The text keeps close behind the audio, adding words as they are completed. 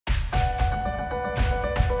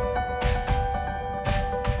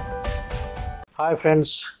Hi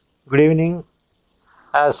friends, good evening.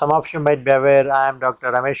 As some of you might be aware, I am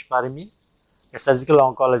Dr. Ramesh Parimi, a surgical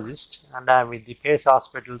oncologist, and I am with the PACE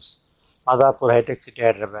Hospitals, Madhapur High Tech City,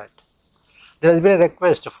 Hyderabad. There has been a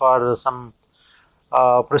request for some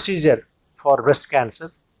procedure for breast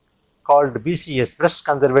cancer called BCS, breast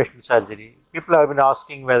conservation surgery. People have been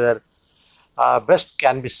asking whether breast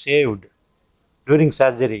can be saved during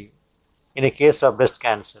surgery in a case of breast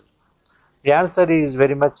cancer. The answer is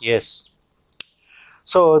very much yes.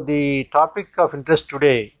 So the topic of interest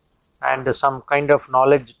today and some kind of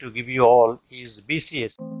knowledge to give you all is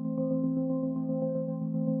BCS.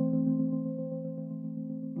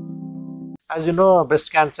 As you know,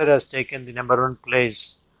 breast cancer has taken the #1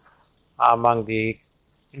 place among the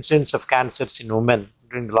incidence of cancers in women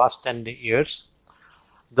during the last 10 years,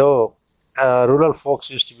 though rural folks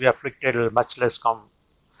used to be afflicted much less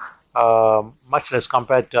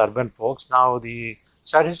compared to urban folks. Now the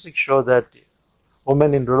statistics show that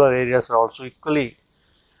women in rural areas are also equally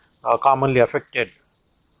commonly affected,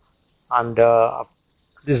 and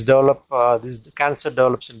this cancer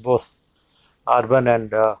develops in both urban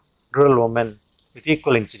and rural women with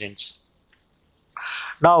equal incidence.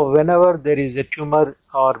 Now, whenever there is a tumor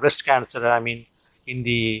or breast cancer, in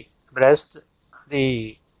the breast,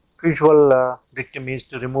 the usual dictum is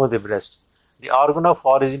to remove the breast. The organ of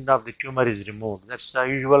origin of the tumor is removed. That's the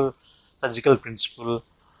usual surgical principle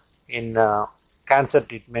in cancer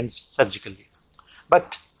treatments surgically.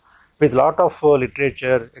 But with a lot of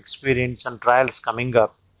literature, experience and trials coming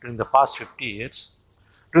up during the past 50 years,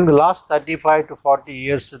 during the last 35 to 40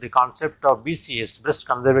 years, the concept of BCS, breast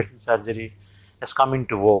conservation surgery, has come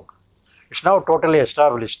into vogue. It's now totally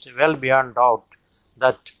established, well beyond doubt,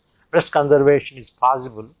 that breast conservation is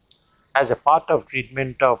possible as a part of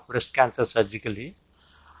treatment of breast cancer surgically.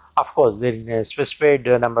 Of course, there is a specified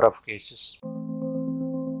number of cases.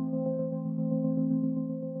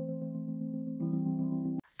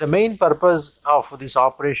 The main purpose of this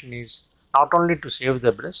operation is not only to save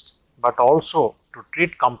the breast, but also to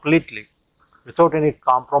treat completely without any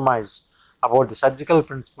compromise about the surgical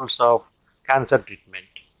principles of cancer treatment.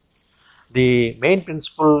 The main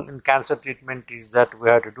principle in cancer treatment is that we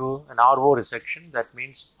have to do an RO resection, that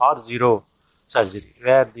means R0 surgery,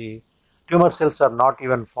 where the tumor cells are not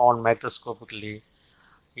even found microscopically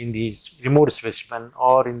in the removed specimen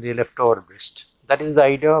or in the leftover breast. That is the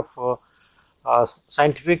idea of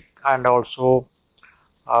scientific and also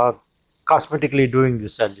cosmetically doing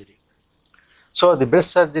this surgery. So the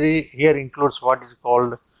breast surgery here includes what is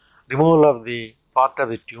called removal of the part of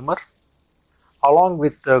the tumor along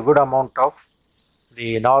with a good amount of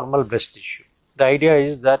the normal breast tissue. The idea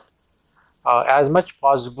is that as much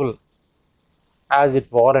possible as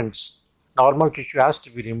it warrants, normal tissue has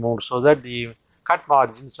to be removed so that the cut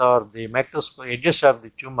margins or the microscopic edges of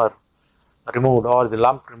the tumor removed or the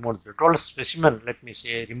lump removed, the total specimen, let me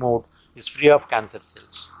say, removed, is free of cancer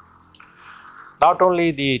cells. Not only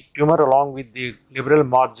the tumor along with the liberal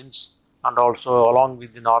margins and also along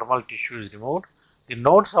with the normal tissue is removed, the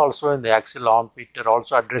nodes also in the axial armpit are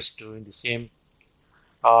also addressed to in the same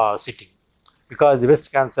sitting, because the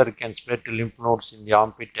breast cancer can spread to lymph nodes in the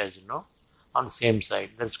armpit, as you know, on the same side.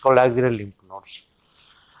 That is called axial lymph nodes.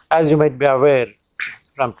 As you might be aware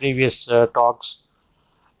from previous talks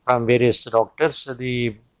from various doctors,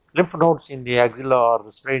 the lymph nodes in the axilla are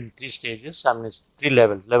spread in 3 stages, it's 3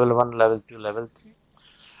 levels, level 1, level 2, level 3.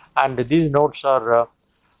 And these nodes are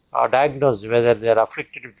diagnosed whether they are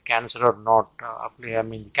afflicted with cancer or not.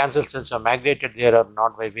 The cancer cells are migrated there or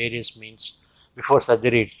not by various means before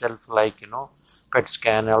surgery itself, like, PET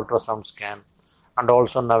scan, ultrasound scan. And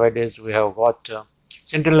also nowadays we have got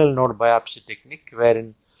sentinel node biopsy technique,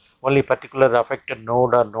 wherein only particular affected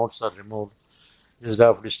node or nodes are removed instead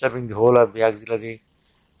of disturbing the whole of the axillary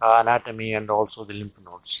anatomy and also the lymph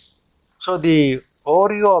nodes. So the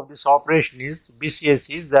overview of this operation is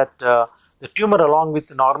BCS is that the tumor along with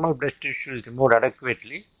the normal breast tissue is removed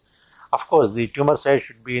adequately. Of course, the tumor size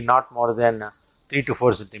should be not more than 3 to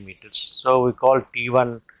 4 centimeters. So we call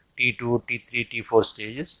T1, T2, T3, T4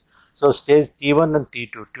 stages. So stage T1 and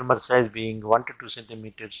T2, tumor size being 1 to 2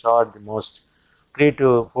 centimeters or the most 3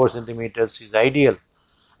 to 4 centimeters is ideal.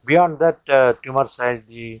 Beyond that tumor size,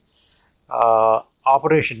 the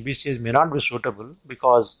operation BCS may not be suitable,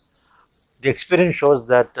 because the experience shows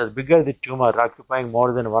that the bigger the tumor occupying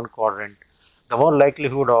more than one quadrant, the more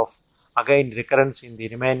likelihood of again recurrence in the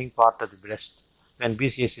remaining part of the breast when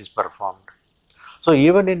BCS is performed. So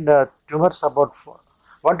even in tumors about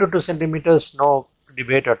 1 to 2 centimeters, no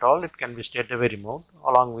debate at all, it can be straight away removed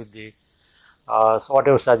along with the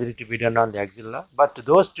whatever surgery to be done on the axilla. But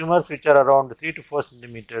those tumors which are around 3 to 4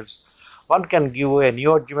 centimeters, one can give a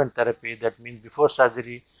neoadjuvant therapy. That means before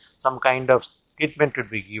surgery, some kind of treatment would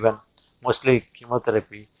be given, mostly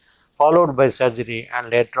chemotherapy, followed by surgery, and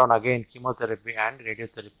later on again chemotherapy and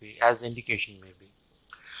radiotherapy as the indication may be.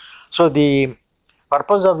 So the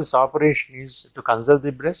purpose of this operation is to conserve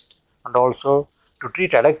the breast and also to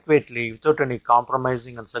treat adequately without any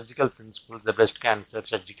compromising on surgical principles the breast cancer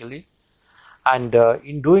surgically. And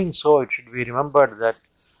in doing so, it should be remembered that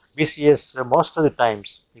BCS most of the times,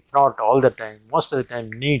 if not all the time, most of the time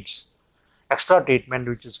needs extra treatment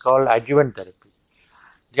which is called adjuvant therapy.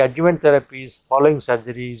 The adjuvant therapy is following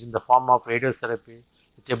surgery is in the form of radiotherapy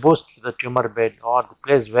with a boost to the tumor bed or the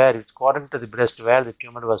place where it's according to the breast where the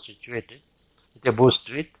tumor was situated with a boost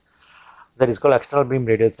to it. That is called external beam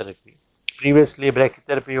radiotherapy. Previously,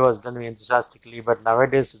 brachytherapy was done enthusiastically, but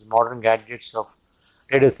nowadays with modern gadgets of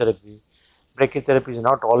radiotherapy, brachytherapy is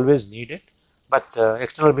not always needed, but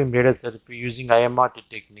external beam radiotherapy using IMRT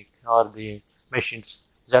technique or the machines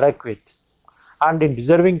is adequate. And in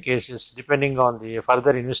deserving cases, depending on the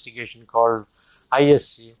further investigation called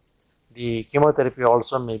ISC, the chemotherapy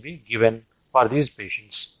also may be given for these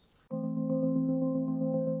patients.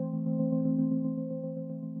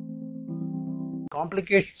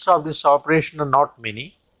 Complications of this operation are not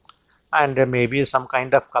many, and maybe some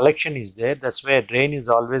kind of collection is there. That's why a drain is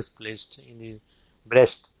always placed in the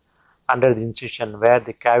breast under the incision where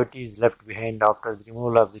the cavity is left behind after the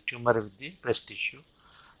removal of the tumor with the breast tissue,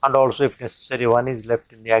 and also if necessary one is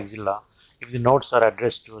left in the axilla if the nodes are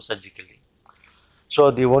addressed to surgically.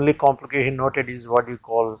 So the only complication noted is what you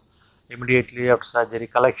call immediately after surgery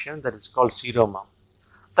collection, that is called seroma.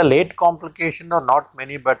 The late complication are not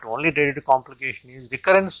many, but only related complication is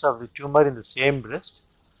recurrence of the tumor in the same breast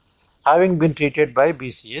having been treated by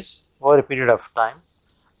BCS over a period of time.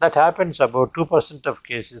 That happens about 2% of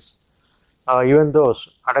cases. Even those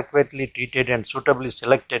adequately treated and suitably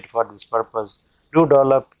selected for this purpose do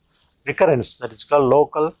develop recurrence, that is called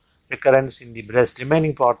local recurrence in the breast,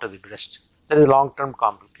 remaining part of the breast. That is a long-term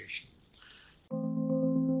complication.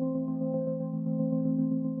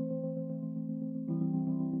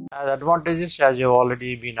 As advantages, as you have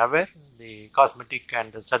already been aware, the cosmetic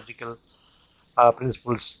and the surgical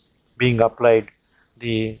principles being applied,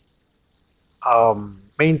 the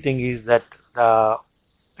main thing is that the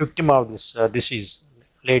victim of this disease,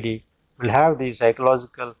 lady, will have the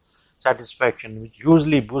psychological satisfaction which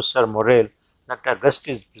usually boosts her morale that her breast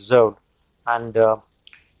is preserved, and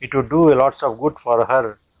it would do lots of good for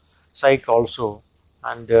her psyche also,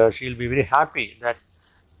 and she will be very happy that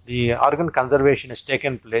the organ conservation has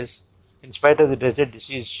taken place in spite of the dreaded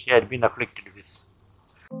disease she had been afflicted with.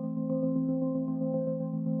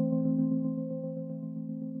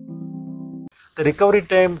 The recovery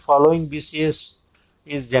time following BCS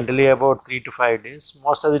is generally about 3 to 5 days.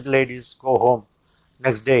 Most of the ladies go home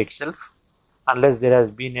next day itself unless there has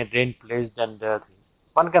been a drain placed, and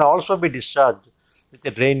one can also be discharged with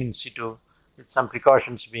a drain in situ with some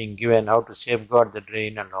precautions being given how to safeguard the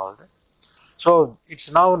drain and all that. So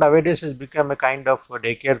it's now nowadays has become a kind of a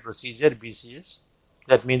daycare procedure, BCS.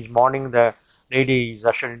 That means morning the lady is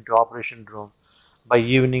ushered into operation room. By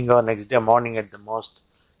evening or next day morning at the most,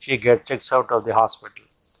 she checks out of the hospital.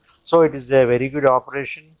 So it is a very good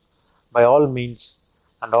operation by all means,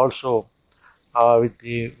 and also with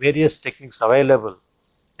the various techniques available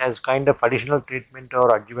as kind of additional treatment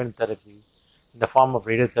or adjuvant therapy in the form of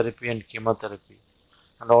radiotherapy and chemotherapy,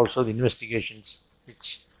 and also the investigations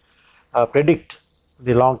which predict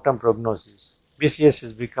the long-term prognosis. BCS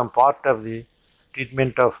has become part of the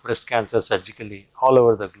treatment of breast cancer surgically all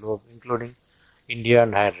over the globe, including India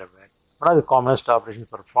and Hyderabad. One of the commonest operations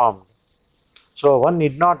performed. So one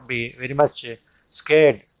need not be very much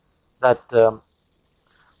scared that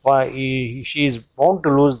she is bound to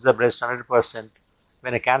lose the breast 100%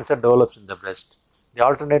 when a cancer develops in the breast. The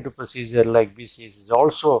alternative procedure like BCS is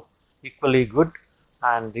also equally good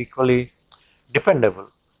and equally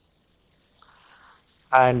dependable.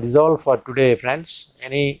 And this is all for today, friends.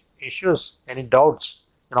 Any issues, any doubts,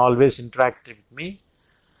 you can always interact with me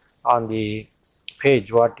on the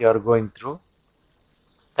page what you are going through.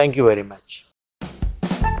 Thank you very much.